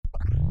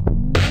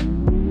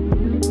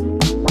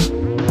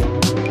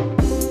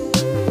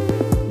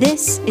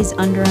This is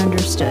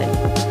Understood.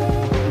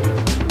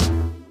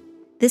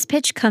 This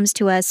pitch comes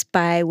to us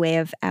by way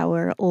of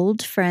our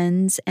old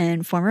friends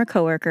and former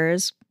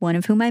coworkers, one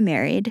of whom I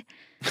married,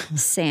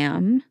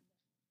 Sam,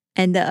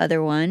 and the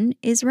other one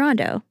is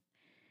Rondo.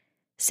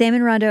 Sam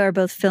and Rondo are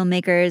both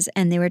filmmakers,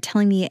 and they were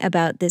telling me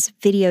about this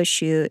video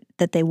shoot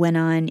that they went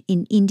on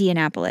in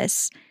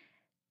Indianapolis.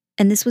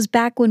 And this was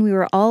back when we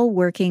were all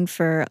working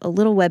for a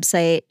little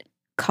website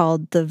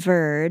called The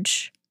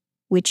Verge,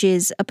 which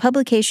is a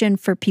publication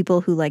for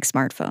people who like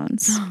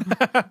smartphones.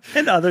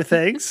 And other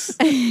things.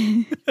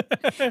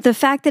 The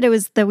fact that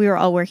we were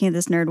all working at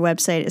this nerd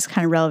website is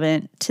kind of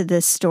relevant to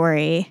this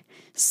story.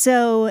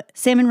 So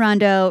Sam and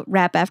Rondo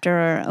wrap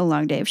after a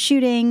long day of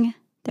shooting.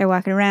 They're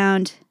walking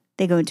around.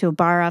 They go into a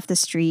bar off the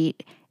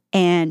street,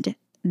 and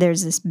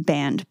there's this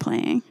band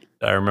playing.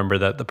 I remember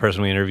that the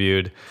person we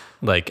interviewed,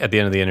 like at the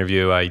end of the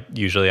interview, I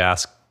usually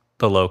ask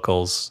the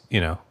locals,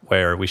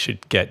 where we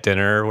should get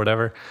dinner or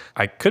whatever.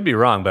 I could be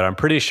wrong, but I'm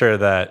pretty sure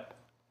that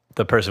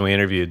the person we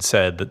interviewed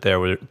said that there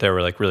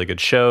were like really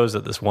good shows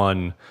at this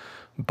one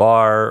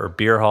bar or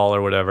beer hall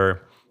or whatever.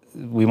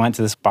 We went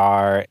to this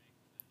bar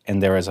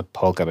and there was a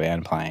polka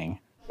band playing.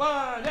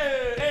 1, 2,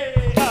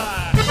 3, 4.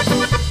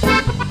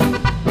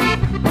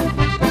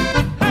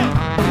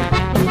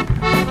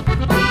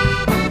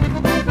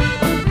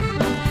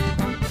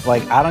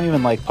 Like, I don't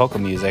even like polka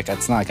music.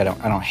 It's not like I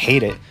don't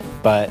hate it,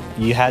 but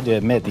you had to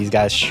admit these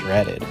guys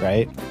shredded,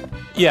 right?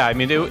 Yeah, I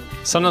mean,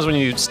 sometimes when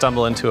you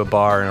stumble into a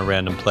bar in a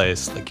random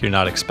place, like you're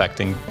not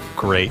expecting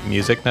great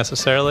music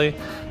necessarily.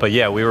 But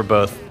yeah, we were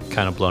both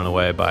kind of blown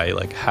away by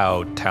like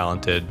how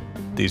talented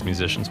these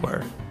musicians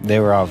were. They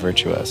were all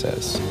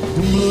virtuosos.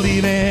 Don't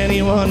believe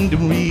anyone,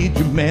 don't read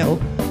your mail.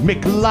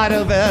 Make light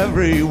of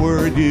every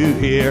word you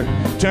hear.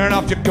 Turn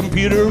off your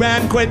computer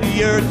and quit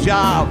your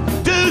job.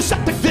 Do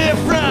something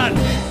different.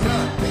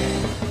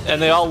 And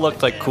they all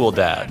looked like cool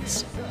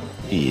dads.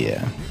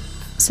 Yeah.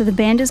 So the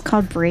band is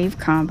called Brave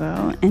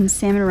Combo, and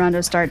Sam and Rondo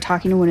start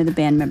talking to one of the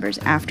band members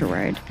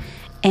afterward,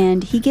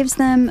 and he gives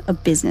them a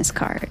business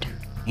card.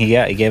 He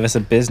gave us a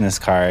business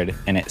card,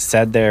 and it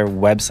said their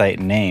website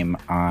name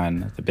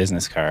on the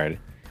business card,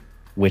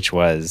 which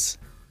was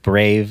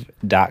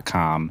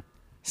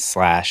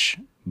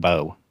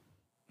brave.com/bow.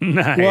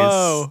 Nice.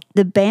 Whoa.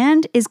 The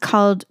band is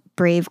called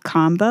Brave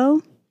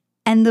Combo,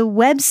 and the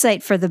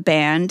website for the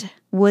band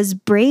was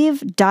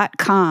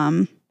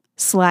brave.com/bow.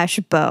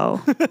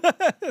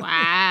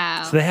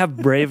 Wow. So they have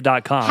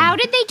brave.com. How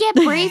did they get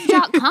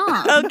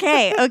brave.com?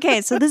 Okay.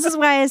 So this is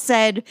why I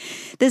said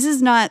this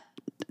is not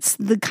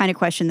the kind of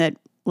question that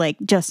like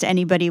just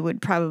anybody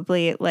would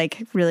probably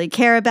like really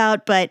care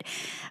about. But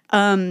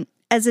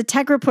as a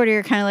tech reporter,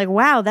 you're kind of like,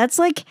 wow, that's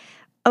like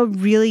a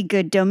really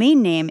good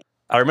domain name.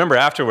 I remember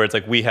afterwards,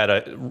 like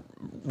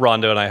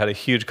Rondo and I had a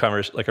huge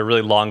a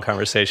really long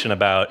conversation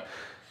about,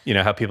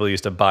 how people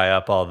used to buy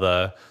up all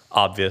the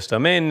obvious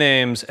domain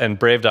names, and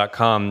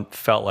brave.com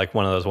felt like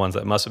one of those ones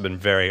that must have been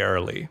very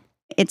early.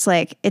 It's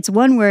like, it's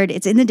one word,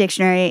 it's in the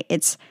dictionary,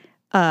 it's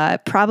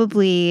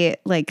probably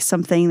like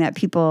something that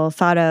people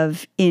thought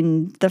of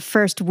in the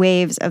first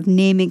waves of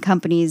naming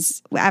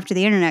companies after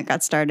the internet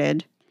got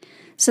started.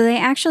 So they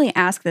actually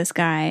asked this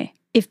guy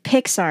if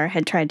Pixar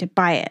had tried to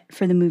buy it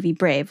for the movie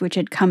Brave, which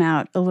had come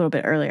out a little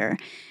bit earlier.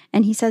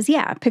 And he says,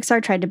 yeah,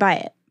 Pixar tried to buy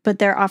it, but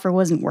their offer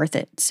wasn't worth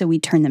it, so we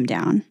turned them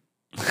down.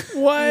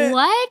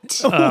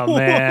 What? Oh,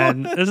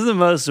 man. This is the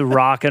most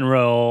rock and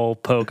roll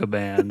polka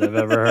band I've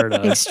ever heard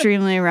of.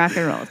 Extremely rock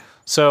and roll.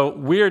 So,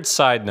 weird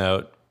side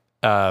note,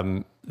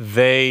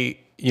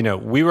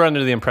 we were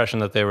under the impression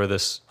that they were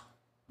this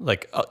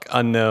like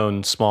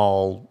unknown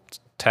small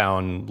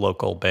town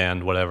local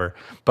band, whatever.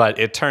 But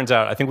it turns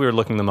out, I think we were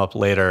looking them up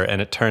later,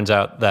 and it turns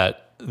out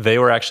that they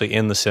were actually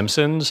in The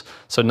Simpsons.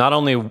 So not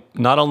only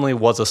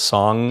was a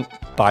song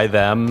by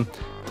them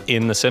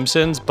in The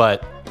Simpsons,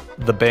 but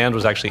the band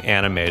was actually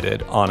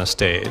animated on a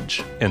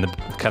stage in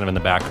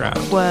the background.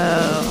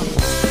 Whoa.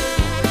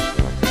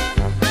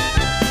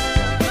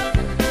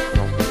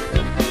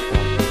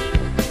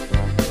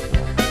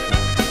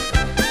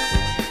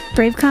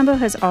 Brave Combo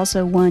has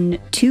also won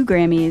 2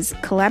 Grammys,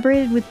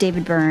 collaborated with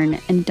David Byrne,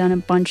 and done a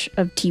bunch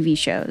of TV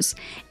shows.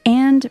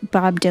 And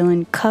Bob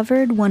Dylan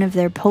covered one of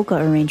their polka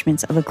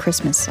arrangements of a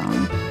Christmas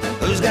song.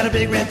 Who's got a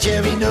big red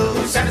cherry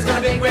nose? Santa's got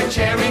a big red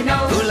cherry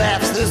nose. Who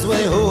laughs this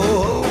way, ho,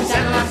 ho, ho?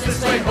 Santa laughs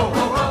this way, ho,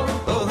 ho, ho.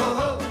 Ho, ho,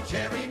 ho,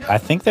 cherry nose. I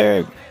think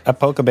they're a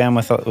polka band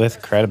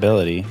with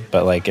credibility,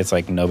 but like it's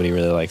like nobody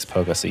really likes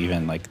polka, so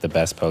even like the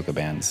best polka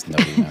bands,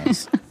 nobody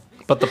knows.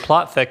 But the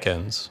plot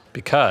thickens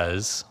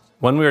because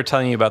when we were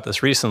telling you about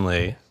this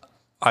recently,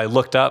 I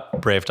looked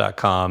up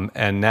brave.com,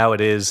 and now it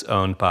is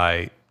owned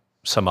by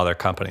some other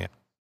company.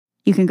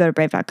 You can go to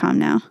brave.com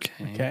now.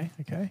 Okay.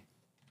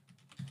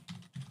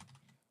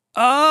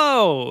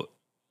 Oh,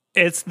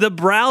 it's the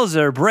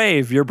browser,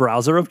 Brave, your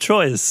browser of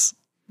choice.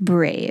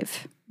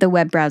 Brave, the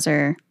web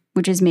browser,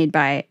 which is made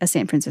by a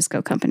San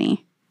Francisco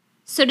company.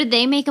 So did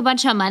they make a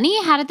bunch of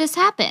money? How did this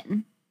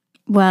happen?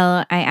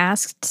 Well, I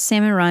asked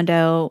Sam and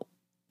Rondo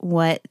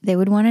what they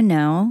would want to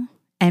know,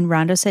 and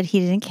Rondo said he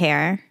didn't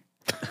care.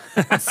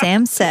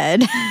 Sam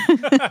said.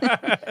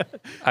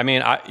 I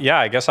mean,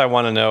 I guess I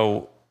want to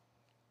know,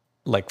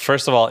 like,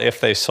 first of all, if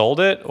they sold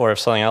it or if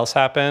something else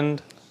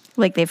happened.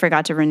 Like they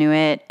forgot to renew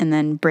it and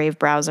then Brave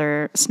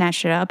Browser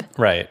snatched it up.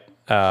 Right.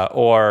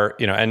 Or,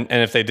 and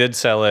if they did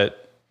sell it,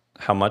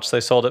 how much they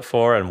sold it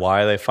for and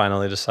why they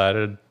finally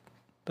decided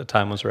the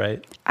time was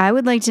right. I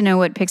would like to know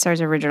what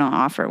Pixar's original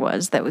offer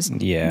was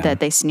that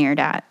they sneered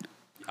at.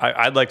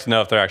 I'd like to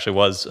know if there actually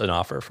was an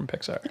offer from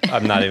Pixar.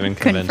 I'm not even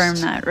convinced.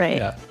 Confirm that, right?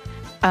 Yeah.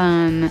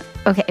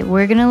 Okay,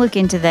 we're going to look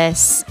into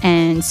this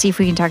and see if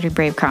we can talk to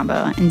Brave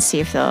Combo and see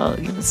if they'll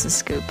give us a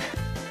scoop.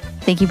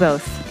 Thank you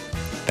both.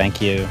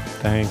 Thank you.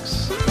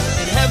 Thanks.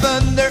 In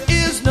heaven there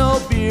is no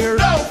beer.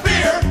 No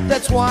beer!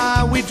 That's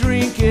why we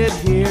drink it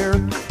here.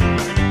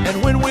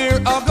 And when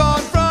we're all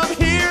gone from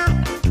here,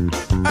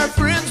 our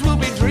friends will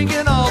be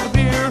drinking all the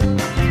beer.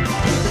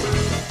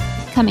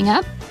 Coming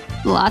up,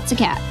 lots of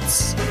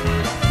cats.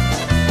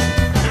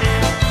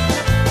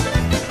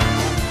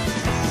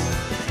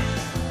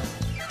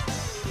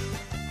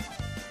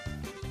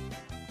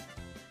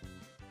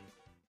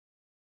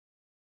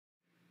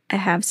 I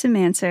have some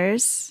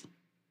answers,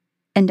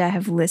 and I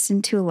have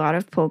listened to a lot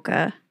of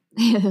polka.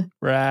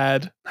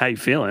 Rad. How you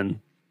feeling?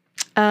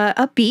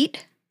 Upbeat.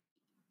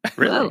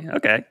 Really? Whoa.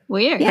 Okay.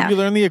 Weird. Yeah. Have you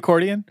learned the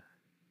accordion?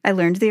 I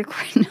learned the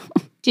accordion.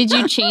 Did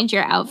you change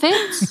your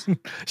outfits?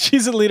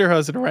 She's a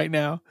Lederhosen right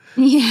now.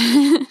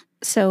 Yeah.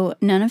 So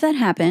none of that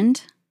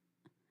happened.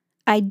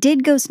 I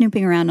did go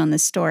snooping around on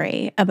this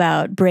story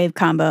about Brave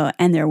Combo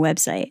and their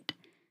website.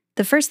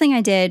 The first thing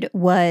I did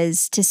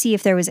was to see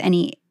if there was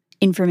any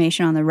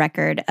information on the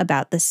record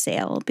about the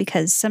sale,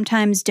 because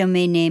sometimes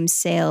domain name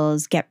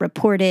sales get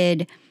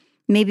reported,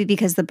 maybe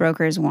because the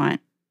brokers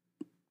want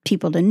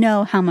people to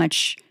know how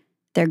much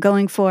they're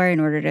going for in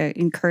order to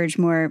encourage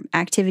more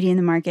activity in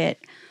the market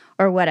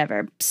or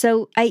whatever.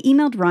 So I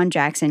emailed Ron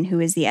Jackson, who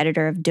is the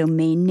editor of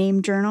Domain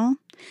Name Journal.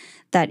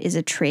 That is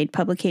a trade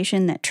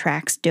publication that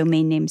tracks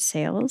domain name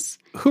sales.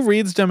 Who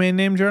reads Domain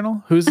Name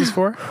Journal? Who's this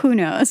for? Who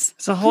knows?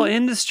 It's a whole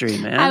industry,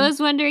 man. I was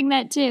wondering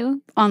that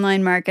too.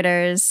 Online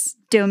marketers,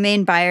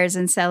 domain buyers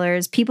and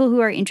sellers, people who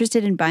are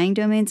interested in buying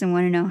domains and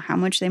want to know how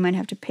much they might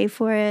have to pay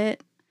for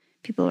it,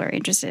 people who are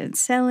interested in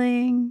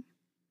selling.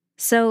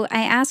 So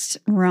I asked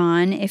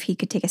Ron if he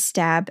could take a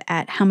stab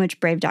at how much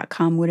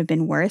Brave.com would have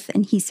been worth,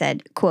 and he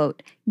said,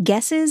 quote,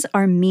 "Guesses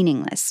are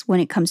meaningless when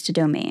it comes to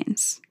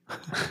domains.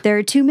 There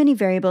are too many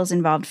variables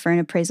involved for an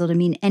appraisal to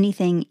mean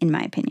anything, in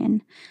my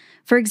opinion.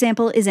 For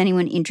example, is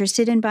anyone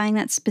interested in buying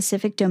that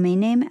specific domain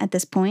name at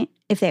this point?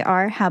 If they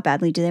are, how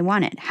badly do they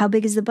want it? How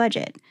big is the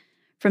budget?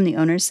 From the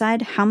owner's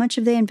side, how much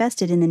have they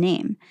invested in the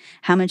name?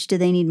 How much do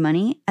they need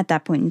money at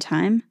that point in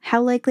time?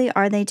 How likely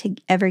are they to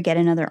ever get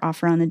another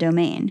offer on the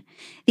domain?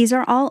 These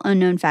are all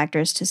unknown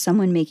factors to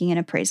someone making an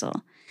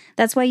appraisal.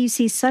 That's why you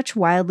see such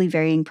wildly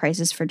varying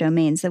prices for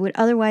domains that would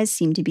otherwise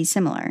seem to be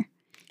similar.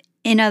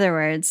 In other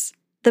words,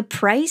 the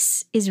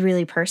price is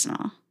really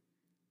personal.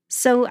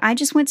 So I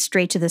just went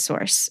straight to the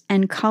source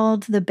and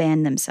called the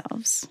band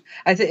themselves.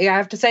 I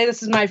have to say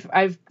this is my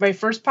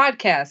first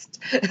podcast.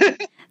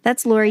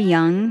 That's Lori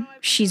Young.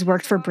 She's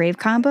worked for Brave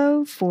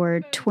Combo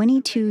for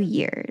 22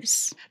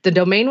 years. The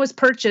domain was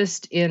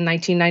purchased in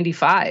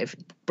 1995.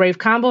 Brave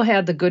Combo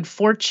had the good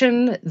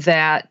fortune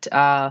that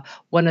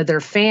one of their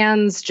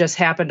fans just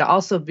happened to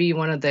also be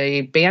one of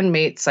the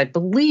bandmates, I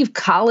believe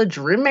college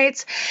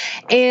roommates,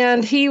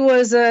 and he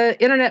was an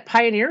internet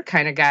pioneer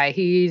kind of guy.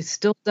 He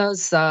still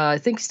does, I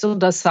think he still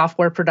does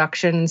software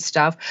production and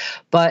stuff,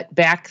 but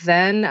back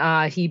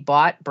then he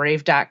bought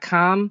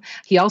Brave.com.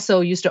 He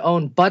also used to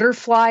own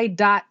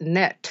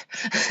Butterfly.net.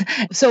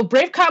 So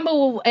Brave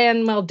Combo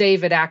and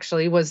David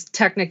actually was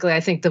technically,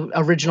 I think, the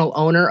original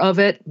owner of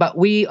it, but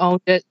we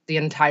owned it the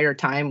entire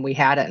time we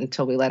had it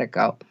until we let it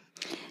go.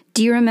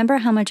 Do you remember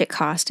how much it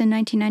cost in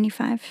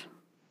 1995?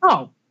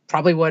 Oh,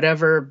 probably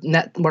whatever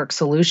Network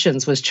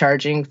Solutions was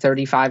charging,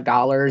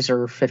 $35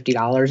 or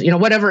 $50,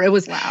 whatever it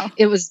was. Wow.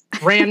 It was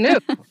brand new.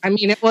 I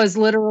mean, it was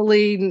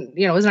literally,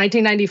 it was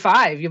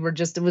 1995.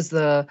 It was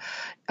the,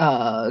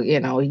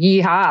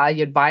 yeehaw,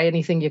 you'd buy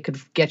anything you could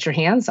get your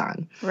hands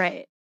on.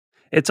 Right.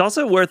 It's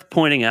also worth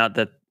pointing out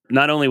that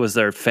not only was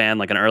their fan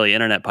like an early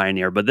internet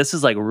pioneer, but this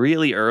is like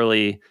really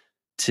early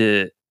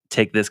to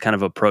take this kind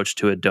of approach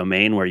to a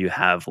domain where you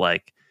have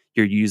like,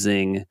 you're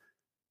using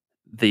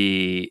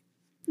the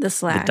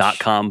slash. the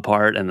 .com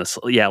part and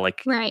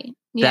Right.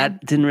 Yeah.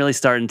 that didn't really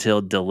start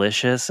until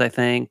Delicious, I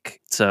think.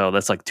 So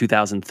that's like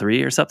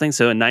 2003 or something.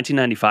 So in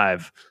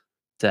 1995,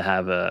 to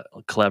have a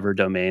clever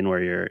domain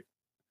where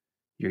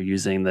you're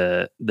using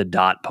the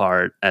dot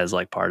part as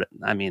like part of,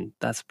 I mean,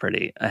 that's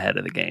pretty ahead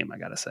of the game, I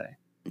gotta say.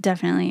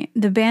 Definitely.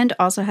 The band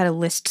also had a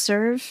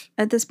listserv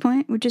at this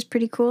point, which is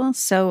pretty cool.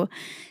 So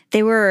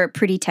they were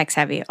pretty tech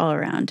savvy all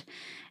around.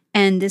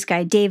 And this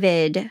guy,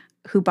 David,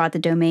 who bought the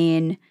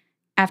domain,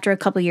 after a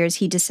couple years,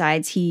 he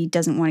decides he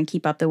doesn't want to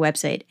keep up the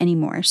website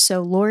anymore.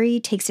 So Lori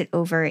takes it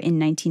over in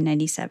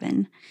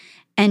 1997.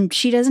 And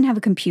she doesn't have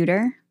a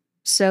computer,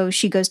 so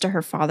she goes to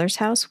her father's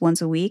house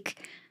once a week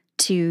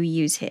to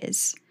use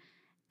his.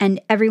 And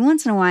every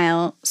once in a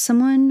while,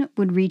 someone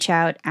would reach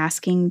out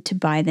asking to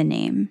buy the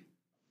name.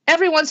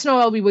 Every once in a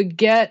while, we would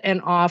get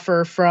an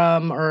offer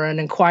from or an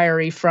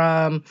inquiry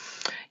from,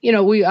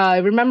 I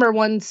remember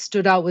one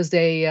stood out was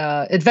a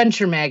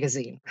adventure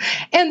magazine.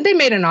 And they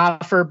made an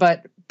offer,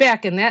 but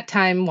back in that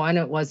time,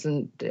 it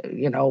wasn't,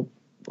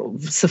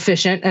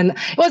 sufficient. And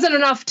it wasn't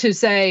enough to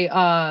say,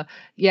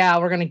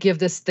 we're going to give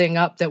this thing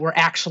up that we're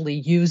actually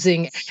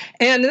using.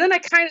 And then I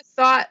kind of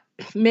thought,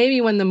 maybe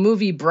when the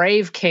movie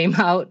Brave came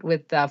out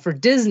with for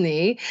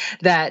Disney,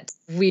 that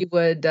we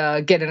would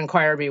get an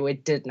inquiry. We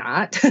did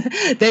not.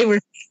 They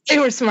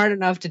were smart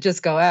enough to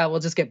just go, we'll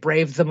just get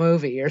Brave the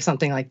movie or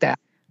something like that.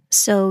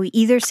 So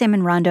either Sam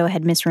and Rondo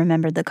had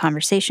misremembered the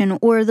conversation,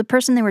 or the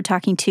person they were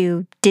talking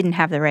to didn't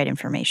have the right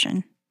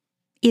information.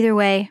 Either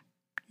way,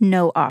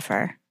 no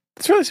offer.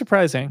 It's really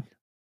surprising.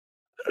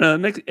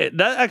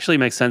 That actually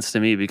makes sense to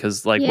me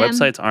because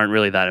websites aren't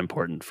really that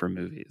important for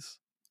movies.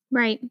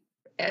 Right.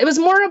 It was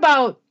more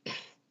about,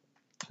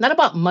 not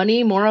about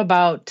money, more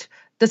about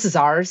this is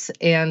ours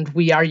and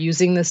we are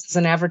using this as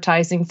an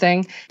advertising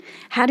thing.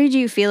 How did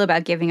you feel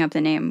about giving up the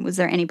name? Was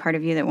there any part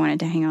of you that wanted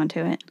to hang on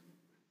to it?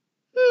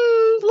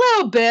 A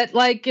little bit.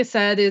 Like you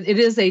said, it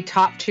is a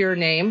top tier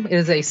name. It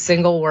is a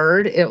single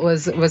word. It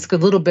was a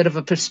little bit of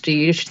a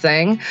prestige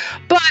thing,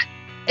 but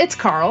it's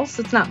Carl's.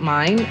 It's not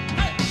mine.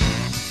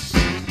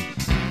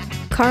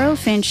 Carl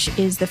Finch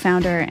is the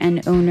founder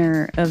and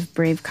owner of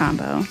Brave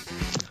Combo.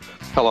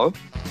 Hello,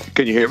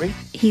 can you hear me?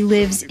 He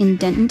lives in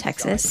Denton,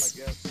 Texas,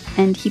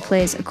 and he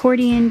plays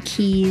accordion,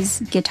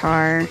 keys,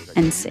 guitar,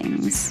 and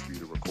sings.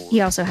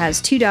 He also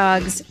has 2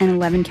 dogs and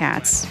 11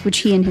 cats, which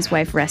he and his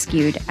wife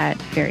rescued at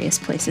various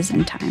places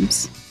and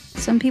times.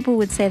 Some people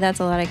would say that's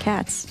a lot of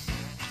cats.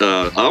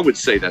 I would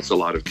say that's a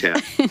lot of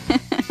cats.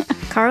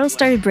 Carl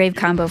started Brave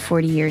Combo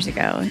 40 years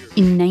ago,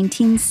 in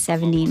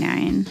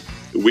 1979.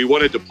 We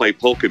wanted to play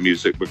polka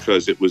music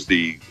because it was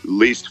the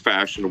least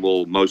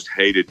fashionable, most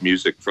hated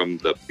music from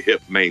the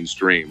hip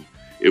mainstream.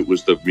 It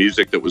was the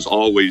music that was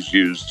always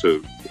used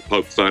to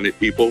poke fun at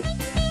people.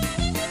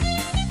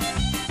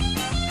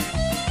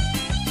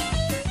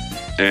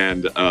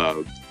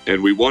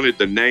 And we wanted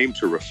the name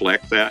to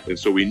reflect that. And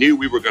so we knew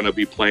we were going to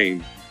be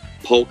playing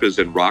polkas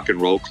in rock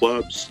and roll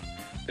clubs.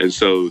 And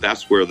so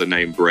that's where the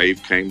name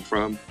Brave came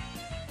from.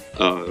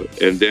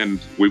 And then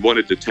we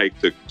wanted to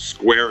take the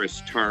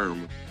squarest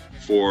term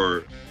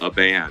for a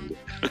band.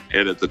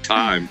 And at the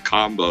time,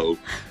 combo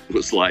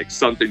was like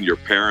something your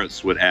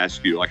parents would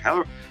ask you, like,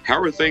 how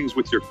are things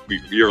with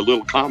your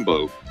little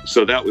combo?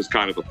 So that was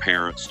kind of a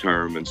parent's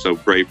term. And so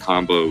Brave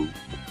Combo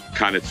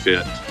kind of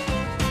fit.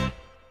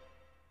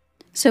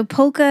 So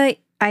polka,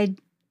 I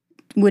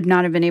would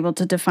not have been able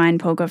to define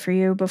polka for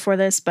you before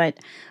this, but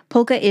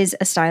polka is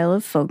a style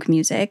of folk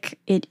music.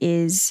 It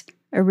is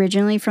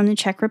originally from the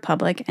Czech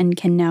Republic and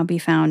can now be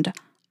found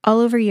all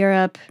over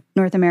Europe,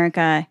 North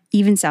America,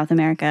 even South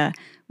America,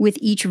 with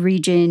each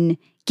region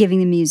giving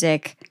the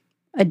music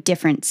a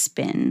different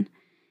spin.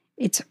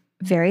 It's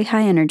very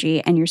high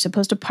energy, and you're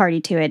supposed to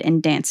party to it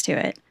and dance to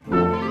it.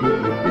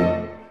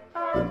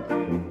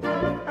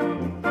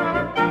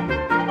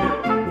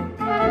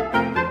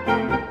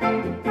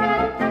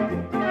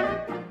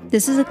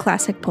 This is a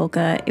classic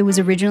polka. It was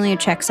originally a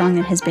Czech song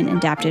that has been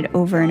adapted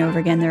over and over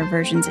again. There are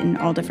versions in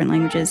all different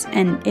languages,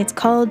 and it's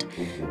called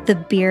the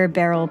Beer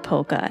Barrel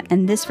Polka.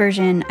 And this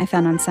version I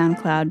found on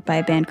SoundCloud by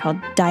a band called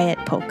Diet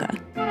Polka.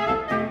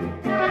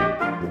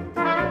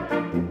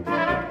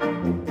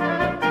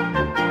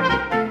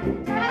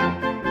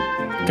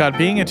 God,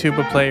 being a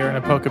tuba player in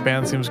a polka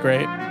band seems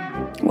great.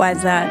 Why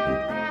is that?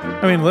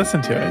 I mean,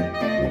 listen to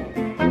it.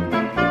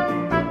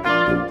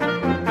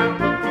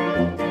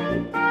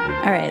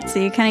 All right, so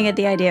you kind of get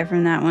the idea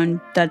from that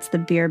one. That's the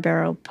Beer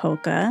Barrel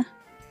Polka.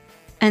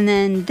 And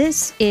then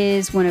this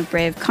is one of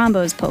Brave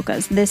Combo's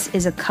polkas. This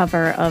is a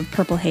cover of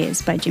Purple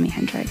Haze by Jimi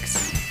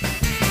Hendrix.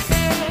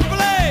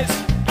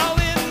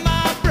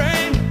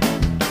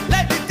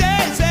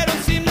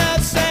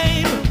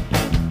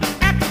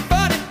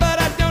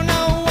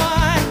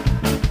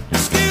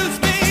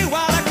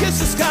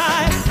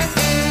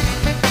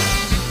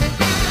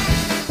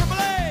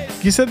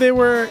 You said they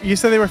were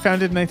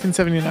founded in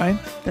 1979?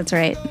 That's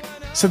right.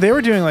 So they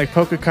were doing like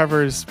polka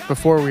covers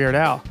before Weird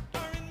Al.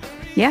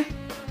 Yeah.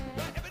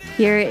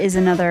 Here is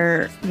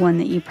another one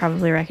that you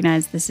probably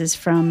recognize. This is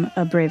from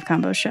a Brave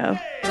Combo show.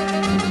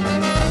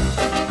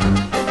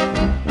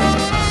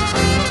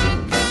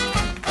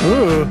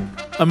 Ooh,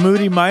 a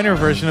Moody Minor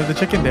version of the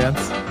Chicken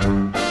Dance.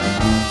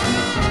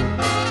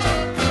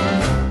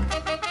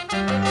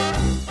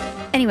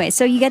 Anyway,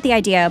 so you get the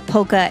idea.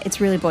 Polka,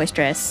 it's really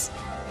boisterous.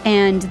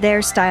 And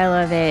their style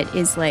of it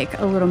is like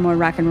a little more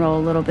rock and roll,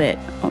 a little bit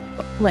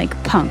like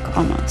punk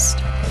almost.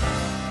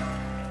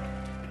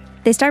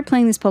 They start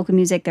playing this polka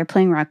music, they're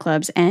playing rock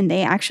clubs, and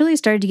they actually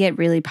started to get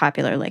really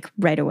popular like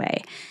right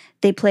away.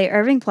 They play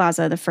Irving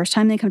Plaza the first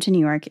time they come to New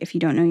York. If you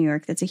don't know New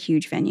York, that's a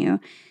huge venue.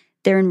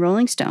 They're in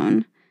Rolling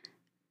Stone.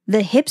 The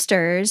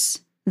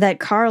hipsters that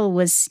Carl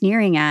was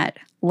sneering at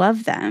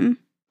love them.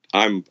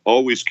 I'm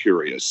always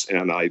curious,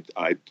 and I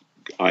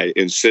I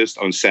insist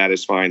on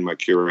satisfying my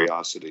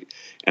curiosity.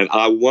 And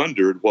I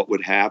wondered what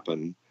would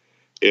happen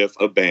if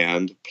a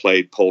band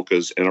played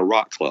polkas in a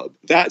rock club.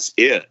 That's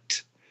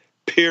it.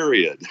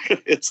 Period.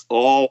 It's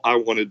all I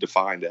wanted to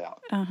find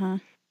out. Uh-huh.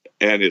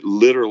 And it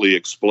literally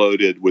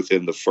exploded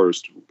within the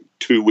first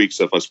 2 weeks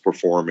of us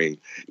performing.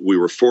 We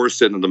were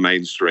forced into the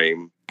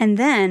mainstream. And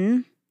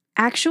then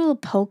actual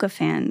polka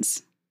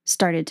fans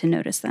started to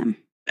notice them.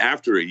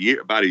 After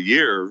about a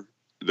year,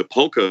 the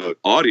polka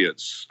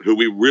audience, who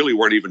we really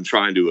weren't even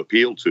trying to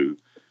appeal to,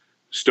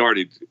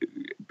 started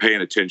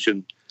paying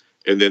attention.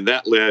 And then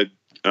that led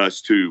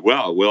us to,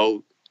 well,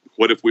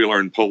 what if we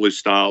learned Polish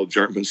style,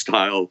 German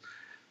style,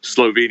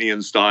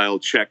 Slovenian style,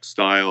 Czech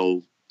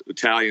style,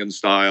 Italian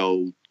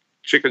style,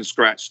 chicken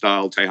scratch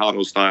style,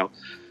 Tejano style.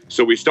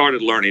 So we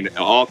started learning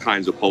all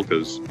kinds of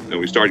polkas, and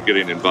we started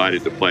getting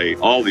invited to play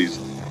all these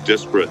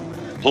disparate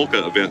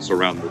polka events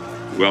around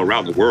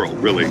the world,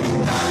 really.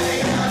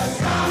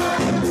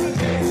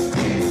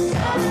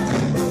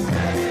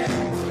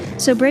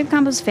 So Brave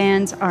Combo's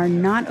fans are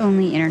not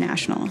only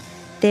international,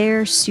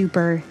 they're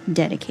super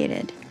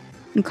dedicated.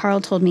 And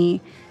Carl told me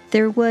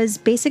there was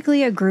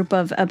basically a group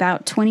of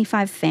about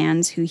 25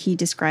 fans who he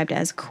described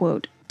as,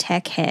 quote,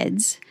 tech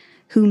heads,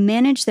 who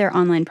manage their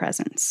online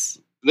presence.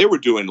 They were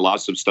doing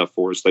lots of stuff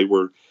for us. They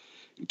were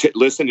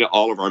listening to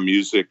all of our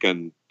music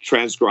and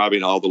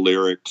transcribing all the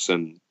lyrics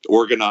and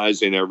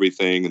organizing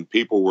everything. And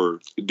people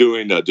were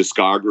doing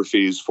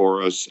discographies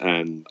for us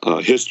and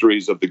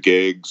histories of the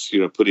gigs,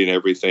 putting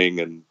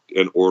everything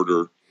in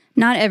order.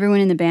 Not everyone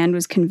in the band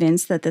was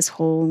convinced that this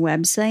whole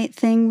website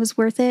thing was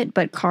worth it,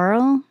 but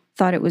Carl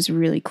thought it was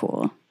really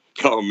cool.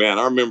 Oh, man,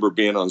 I remember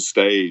being on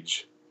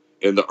stage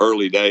in the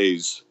early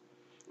days.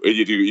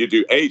 You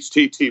do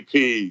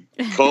HTTP :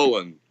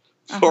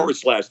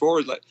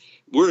 //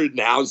 We're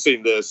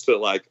announcing this to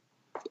like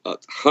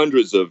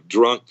hundreds of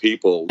drunk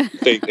people,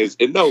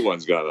 and no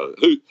one's gonna.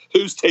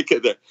 Who's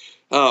taking that?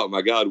 Oh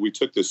my God, we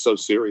took this so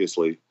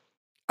seriously.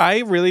 I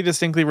really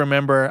distinctly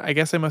remember, I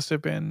guess I must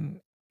have been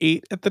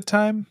 8 at the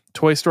time.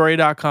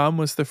 ToyStory.com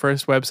was the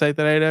first website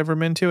that I'd ever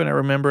been to, and I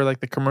remember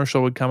like the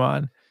commercial would come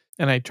on,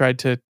 and I tried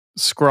to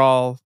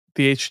scrawl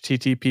the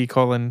HTTP :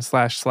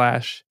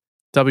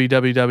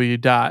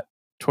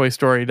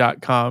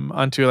 www.toystory.com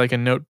onto like a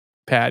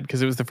notepad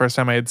because it was the first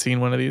time I had seen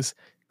one of these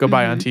go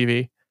by on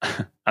TV.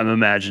 I'm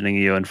imagining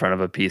you in front of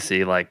a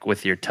PC, like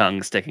with your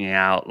tongue sticking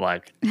out,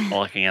 like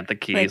looking at the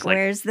keys. Like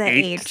where's the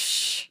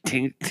H? I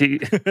mean,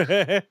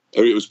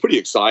 it was pretty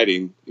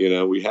exciting.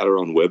 We had our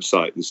own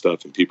website and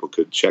stuff, and people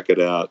could check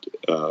it out.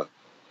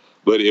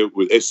 But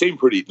it seemed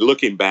pretty.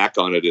 Looking back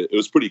on it, it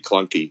was pretty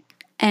clunky.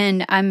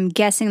 And I'm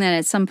guessing that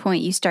at some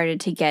point you started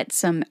to get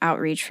some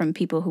outreach from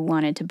people who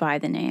wanted to buy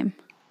the name.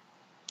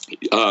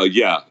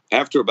 Yeah.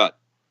 After about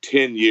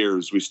 10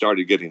 years, we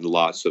started getting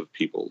lots of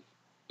people.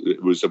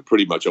 It was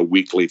pretty much a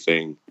weekly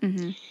thing.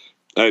 Mm-hmm.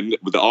 And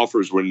the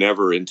offers were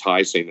never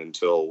enticing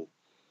until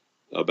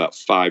about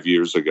 5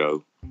 years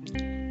ago.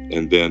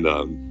 And then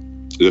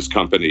this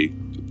company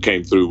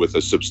came through with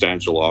a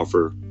substantial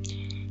offer,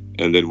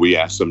 and then we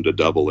asked them to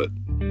double it.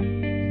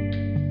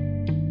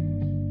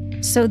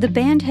 So the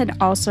band had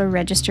also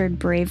registered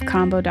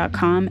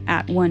bravecombo.com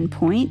at one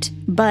point,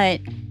 but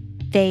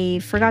they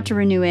forgot to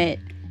renew it,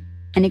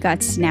 and it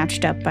got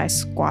snatched up by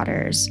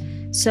squatters.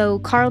 So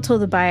Carl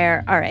told the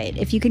buyer, all right,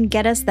 if you can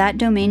get us that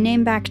domain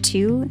name back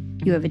too,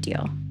 you have a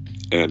deal.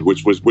 And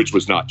which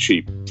was not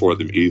cheap for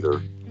them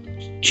either.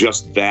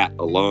 Just that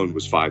alone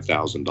was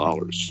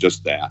 $5,000.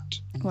 Just that.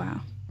 Wow.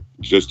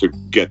 Just to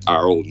get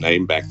our old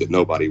name back that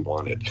nobody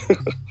wanted.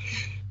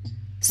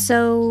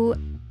 So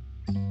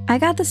I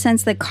got the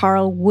sense that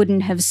Carl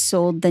wouldn't have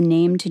sold the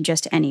name to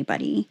just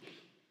anybody.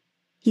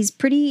 He's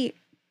pretty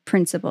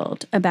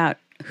principled about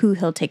who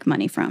he'll take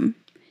money from.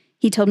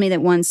 He told me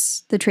that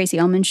once the Tracey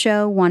Ullman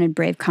Show wanted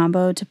Brave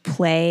Combo to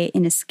play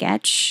in a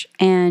sketch,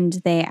 and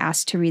they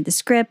asked to read the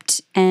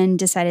script and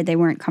decided they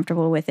weren't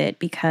comfortable with it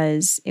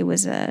because it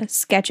was a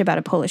sketch about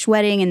a Polish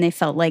wedding and they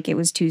felt like it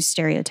was too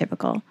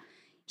stereotypical.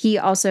 He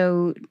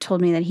also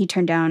told me that he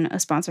turned down a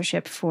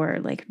sponsorship for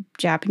like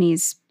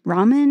Japanese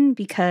ramen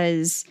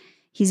because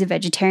he's a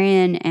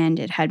vegetarian and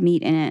it had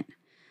meat in it.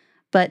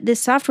 But this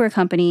software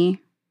company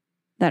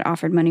that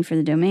offered money for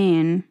the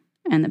domain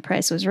and the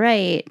price was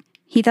right,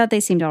 he thought they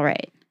seemed all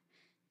right.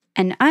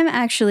 And I'm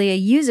actually a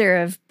user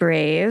of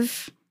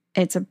Brave.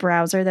 It's a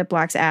browser that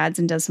blocks ads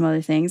and does some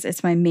other things.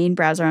 It's my main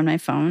browser on my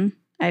phone.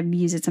 I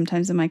use it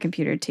sometimes on my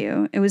computer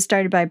too. It was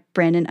started by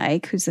Brandon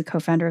Ike, who's the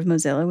co-founder of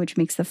Mozilla, which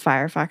makes the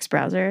Firefox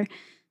browser.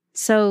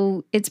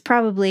 So it's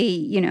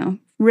probably,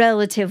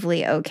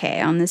 relatively okay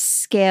on the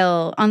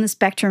scale, on the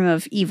spectrum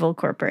of evil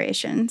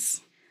corporations.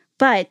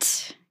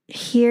 But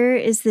here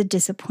is the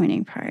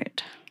disappointing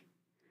part.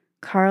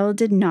 Carl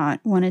did not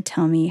want to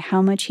tell me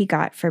how much he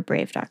got for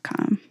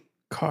Brave.com.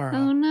 Carl.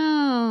 Oh,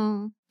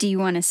 no. Do you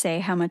want to say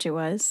how much it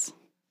was?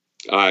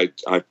 I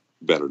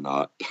better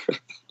not.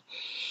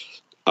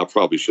 I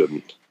probably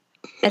shouldn't.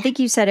 I think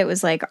you said it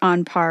was like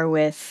on par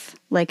with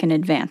like an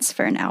advance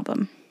for an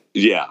album.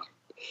 Yeah.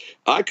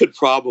 I could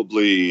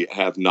probably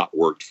have not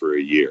worked for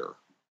a year.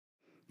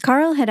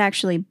 Carl had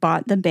actually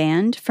bought the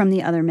band from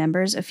the other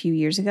members a few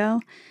years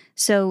ago,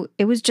 so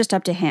it was just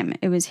up to him.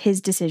 It was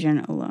his decision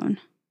alone.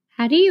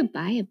 How do you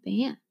buy a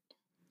band?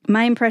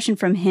 My impression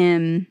from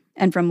him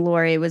and from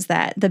Lori was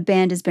that the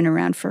band has been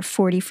around for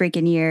 40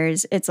 freaking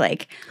years. It's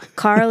like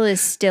Carl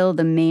is still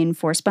the main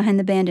force behind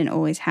the band and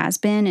always has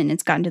been, and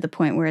it's gotten to the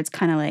point where it's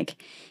kind of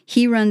like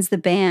he runs the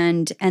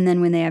band, and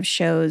then when they have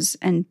shows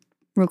and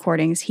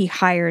recordings, he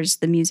hires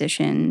the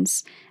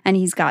musicians, and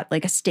he's got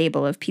like a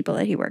stable of people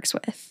that he works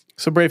with.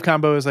 So Brave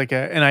Combo is like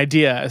an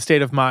idea, a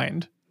state of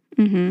mind.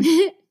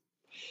 Mm-hmm.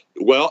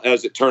 Well,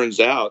 as it turns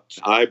out,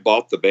 I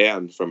bought the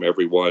band from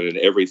everyone and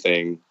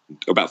everything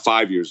about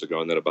 5 years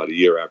ago, and then about a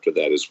year after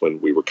that is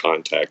when we were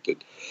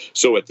contacted.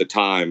 So at the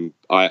time,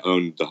 I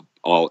owned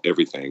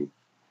everything,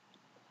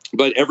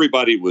 but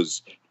everybody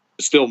was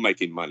still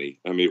making money.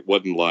 I mean, it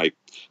wasn't like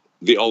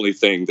the only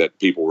thing that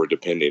people were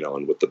depending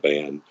on with the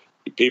band.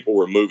 People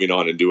were moving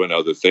on and doing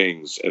other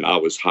things, and I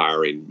was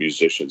hiring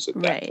musicians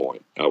at that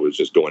point. I was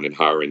just going and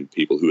hiring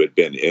people who had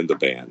been in the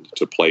band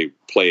to play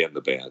in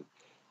the band.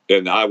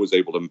 And I was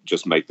able to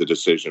just make the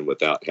decision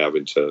without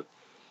having to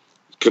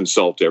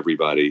consult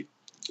everybody.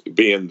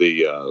 Being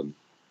the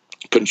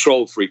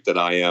control freak that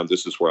I am,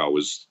 this is where I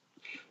was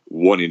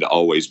wanting to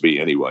always be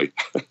anyway.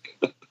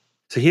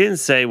 So he didn't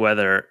say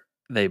whether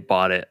they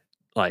bought it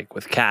like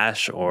with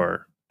cash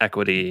or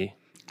equity.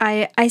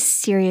 I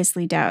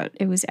seriously doubt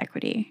it was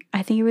equity.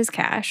 I think it was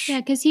cash. Yeah,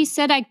 because he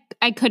said I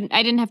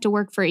didn't have to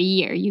work for a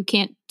year. You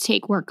can't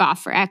take work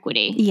off for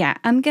equity. Yeah,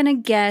 I'm going to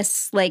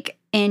guess like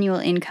annual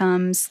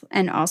incomes,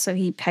 and also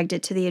he pegged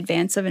it to the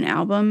advance of an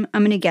album.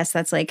 I'm going to guess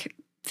that's like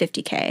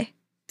 $50K,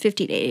 $50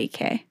 to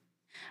 $80K.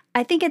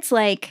 I think it's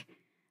like,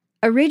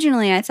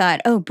 originally I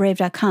thought, oh,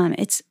 Brave.com,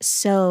 it's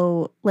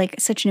so like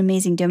such an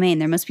amazing domain.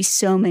 There must be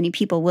so many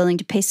people willing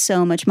to pay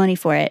so much money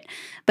for it.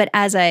 But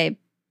as I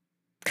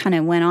kind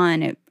of went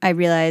on, I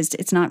realized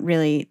it's not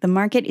really, the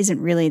market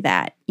isn't really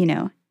that,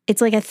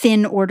 it's like a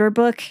thin order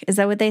book. Is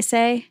that what they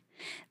say?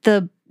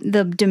 The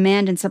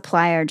demand and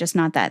supply are just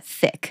not that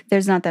thick.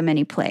 There's not that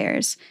many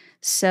players.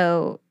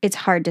 So it's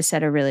hard to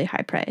set a really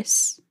high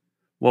price.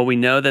 Well, we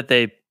know that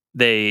they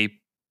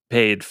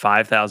paid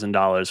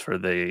 $5,000 for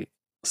the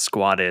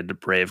squatted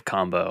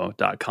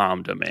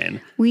bravecombo.com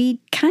domain. We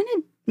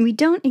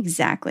don't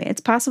exactly.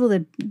 It's possible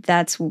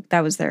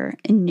that was their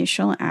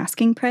initial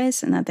asking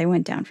price and that they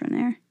went down from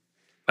there.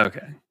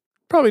 Okay.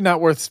 Probably not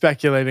worth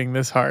speculating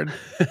this hard.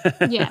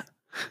 Yeah.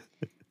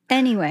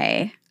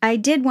 Anyway, I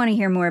did want to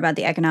hear more about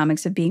the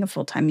economics of being a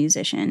full-time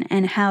musician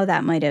and how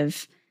that might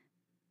have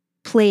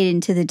played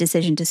into the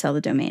decision to sell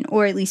the domain,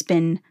 or at least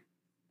been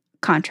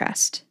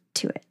contrast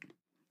to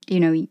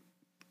it.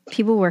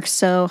 People work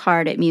so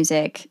hard at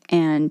music,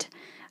 and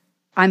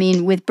I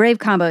mean, with Brave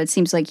Combo, it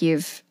seems like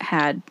you've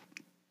had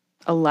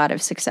a lot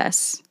of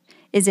success.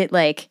 Is it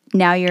like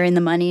now you're in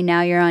the money,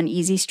 now you're on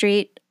Easy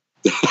Street?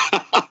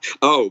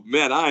 Oh,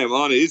 man, I am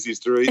on Easy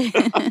Street.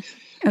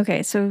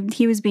 Okay, so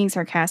he was being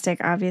sarcastic,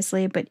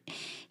 obviously, but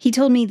he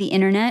told me the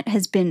internet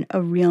has been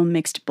a real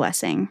mixed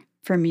blessing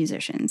for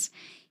musicians.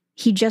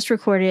 He just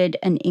recorded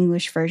an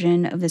English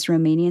version of this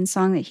Romanian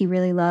song that he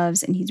really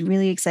loves, and he's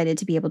really excited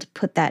to be able to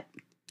put that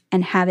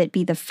and have it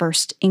be the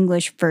first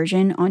English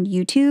version on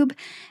YouTube.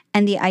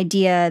 And the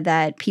idea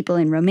that people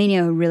in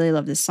Romania who really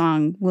love this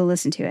song will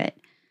listen to it.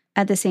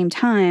 At the same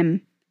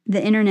time,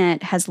 the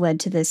internet has led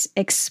to this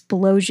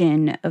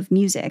explosion of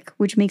music,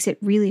 which makes it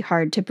really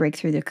hard to break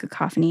through the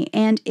cacophony.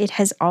 And it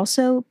has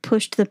also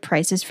pushed the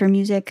prices for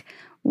music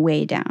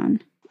way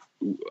down.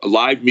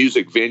 Live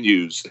music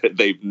venues,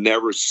 they've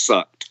never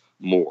sucked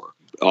more.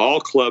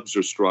 All clubs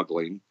are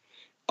struggling.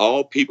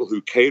 All people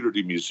who cater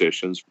to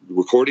musicians,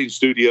 recording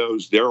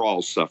studios, they're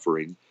all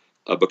suffering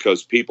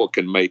because people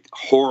can make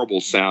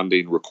horrible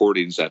sounding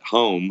recordings at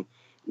home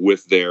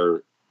with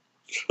their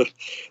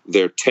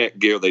tech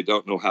gear they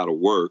don't know how to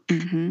work,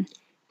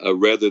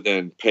 rather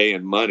than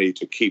paying money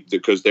to keep,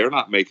 because they're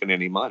not making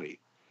any money.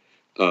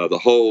 The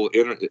whole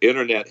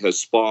internet has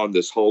spawned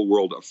this whole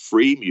world of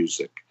free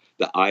music.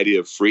 The idea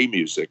of free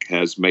music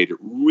has made it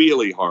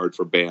really hard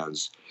for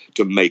bands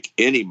to make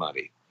any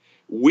money.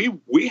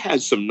 We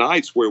had some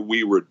nights where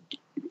we were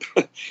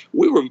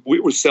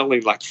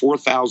selling like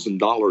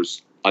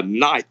 $4,000 a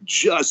night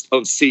just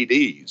on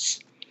CDs.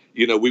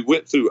 We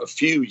went through a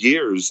few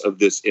years of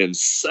this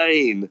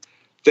insane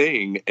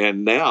thing,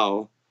 and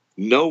now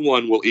no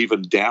one will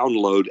even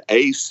download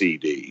a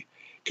CD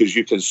because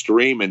you can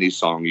stream any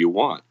song you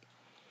want.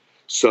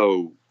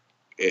 So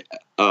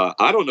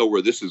I don't know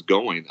where this is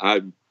going.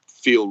 I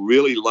feel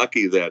really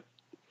lucky that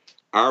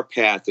our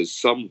path is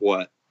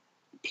somewhat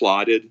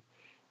plotted,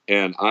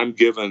 and I'm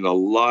given a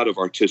lot of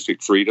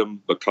artistic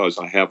freedom because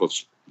I have a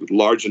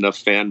large enough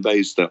fan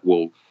base that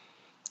will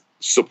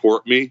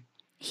support me.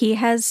 He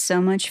has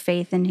so much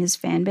faith in his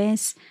fan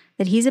base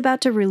that he's about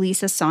to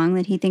release a song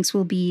that he thinks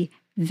will be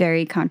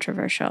very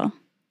controversial.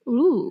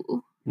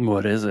 Ooh.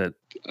 What is it?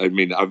 I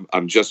mean,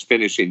 I'm just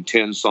finishing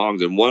 10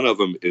 songs, and one of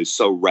them is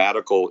so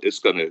radical, it's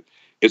going to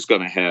it's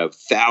going to have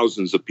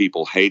thousands of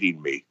people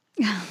hating me.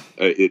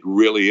 It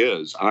really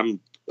is. I'm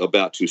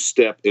about to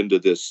step into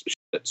this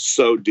shit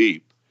so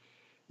deep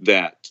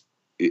that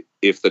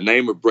if the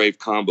name of Brave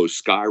Combo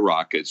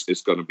skyrockets,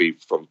 it's going to be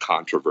from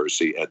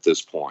controversy at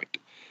this point.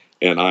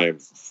 And I am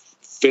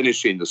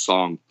finishing the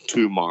song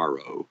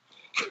tomorrow.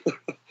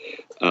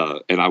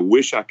 And I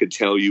wish I could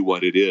tell you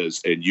what it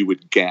is, and you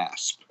would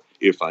gasp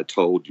if I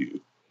told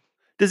you.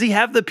 Does he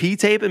have the P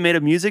tape and made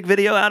a music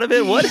video out of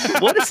it? What is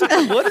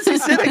he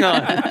sitting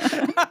on?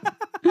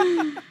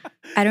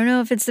 I don't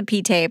know if it's the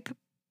P tape.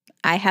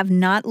 I have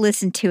not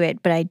listened to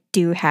it, but I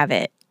do have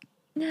it.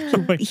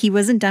 He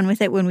wasn't done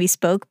with it when we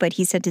spoke, but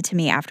he sent it to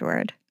me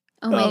afterward.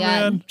 Oh my God.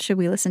 Man. Should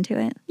we listen to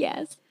it?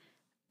 Yes.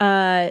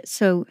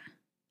 So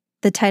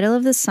the title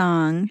of the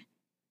song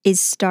is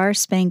Star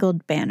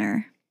Spangled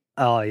Banner.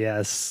 Oh,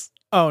 yes.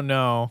 Oh,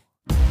 no.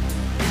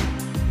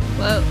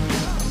 Whoa.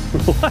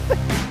 What?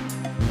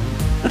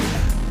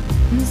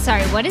 I'm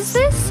sorry, what is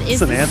this?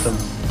 It's an anthem.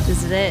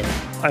 This is it.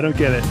 I don't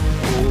get it.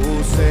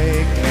 Oh,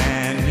 say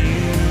can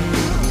you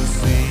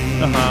see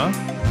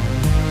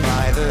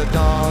by the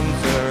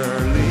dawn's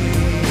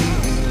early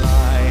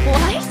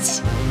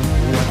light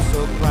what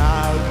so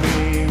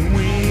proudly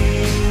we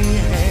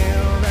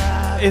hailed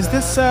at Is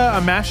this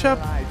a mashup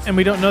and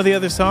we don't know the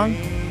other song?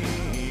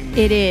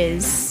 It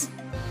is.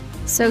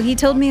 So he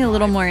told me a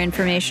little more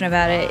information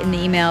about it in the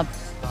email.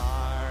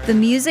 The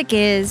music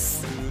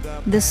is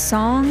the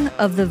Song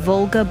of the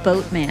Volga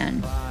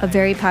Boatman, a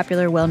very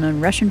popular,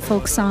 well-known Russian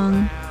folk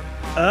song.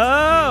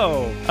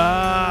 Oh.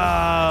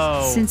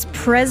 Since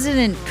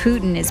President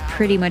Putin is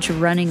pretty much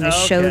running the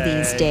show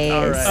these days,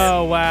 All right.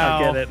 Oh, wow.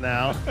 I get it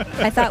now.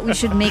 I thought we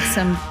should make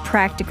some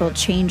practical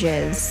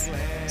changes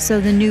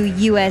so the new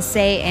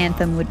USA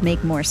anthem would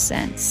make more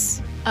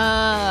sense.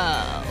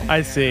 Oh.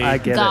 I see. I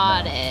get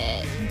Got it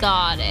now. it.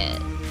 Got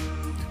it.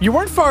 You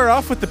weren't far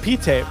off with the P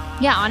tape.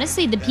 Yeah,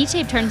 honestly, the P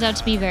tape turns out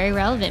to be very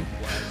relevant.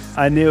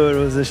 I knew it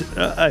was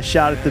a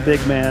shot at the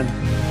big man.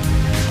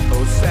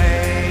 Oh,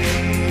 say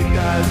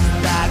does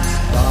that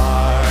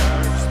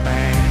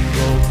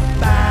star-spangled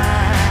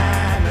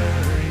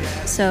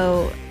banner.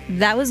 So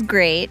that was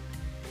great.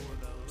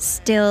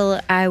 Still,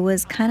 I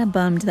was kind of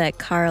bummed that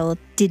Carl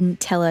didn't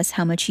tell us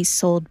how much he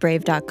sold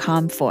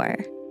Brave.com for.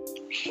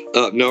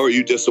 No, are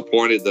you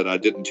disappointed that I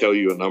didn't tell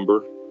you a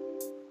number?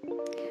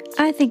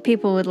 I think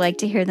people would like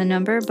to hear the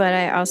number, but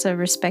I also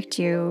respect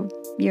your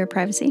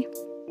privacy.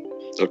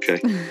 Okay.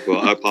 Well,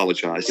 I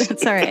apologize.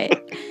 That's all right.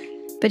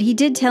 But he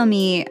did tell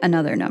me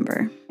another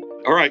number.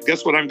 All right.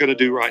 Guess what I'm going to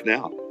do right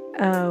now?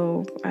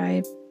 Oh,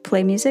 I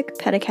play music,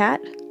 pet a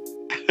cat.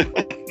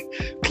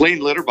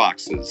 Clean litter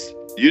boxes.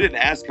 You didn't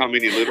ask how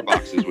many litter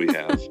boxes we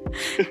have.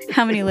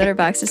 How many litter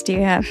boxes do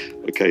you have?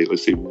 Okay,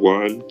 let's see.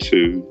 1,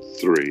 2,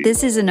 3.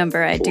 This is a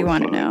number I do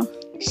want to know.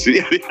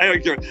 See,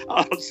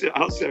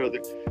 I'll say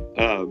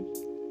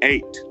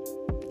 8.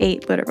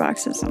 8 litter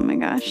boxes. Oh my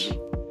gosh.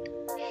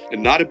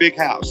 And not a big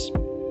house.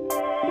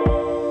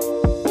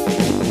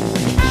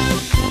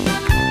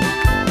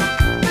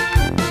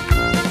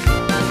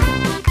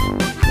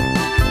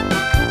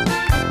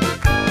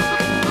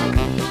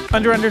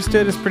 Under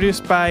Understood is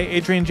produced by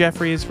Adrian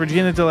Jeffries,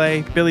 Regina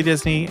DeLay, Billy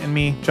Disney, and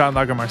me, John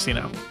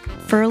Lagomarsino.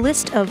 For a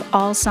list of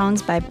all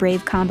songs by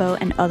Brave Combo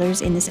and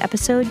others in this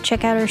episode,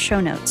 check out our show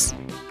notes.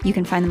 You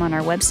can find them on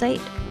our website,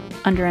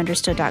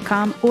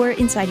 underunderstood.com, or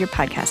inside your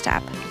podcast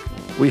app.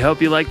 We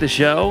hope you like the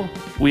show.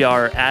 We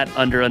are at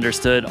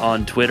Underunderstood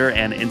on Twitter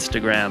and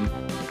Instagram.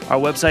 Our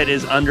website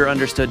is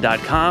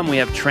underunderstood.com. We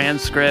have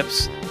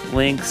transcripts,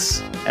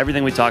 links,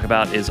 everything we talk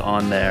about is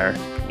on there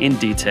in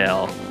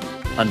detail,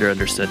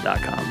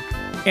 underunderstood.com.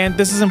 And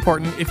this is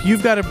important. If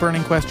you've got a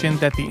burning question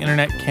that the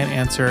internet can't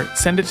answer,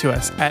 send it to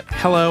us at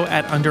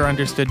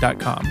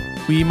hello@underunderstood.com.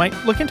 We might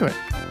look into it.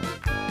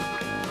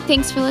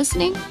 Thanks for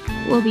listening.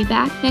 We'll be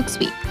back next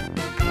week.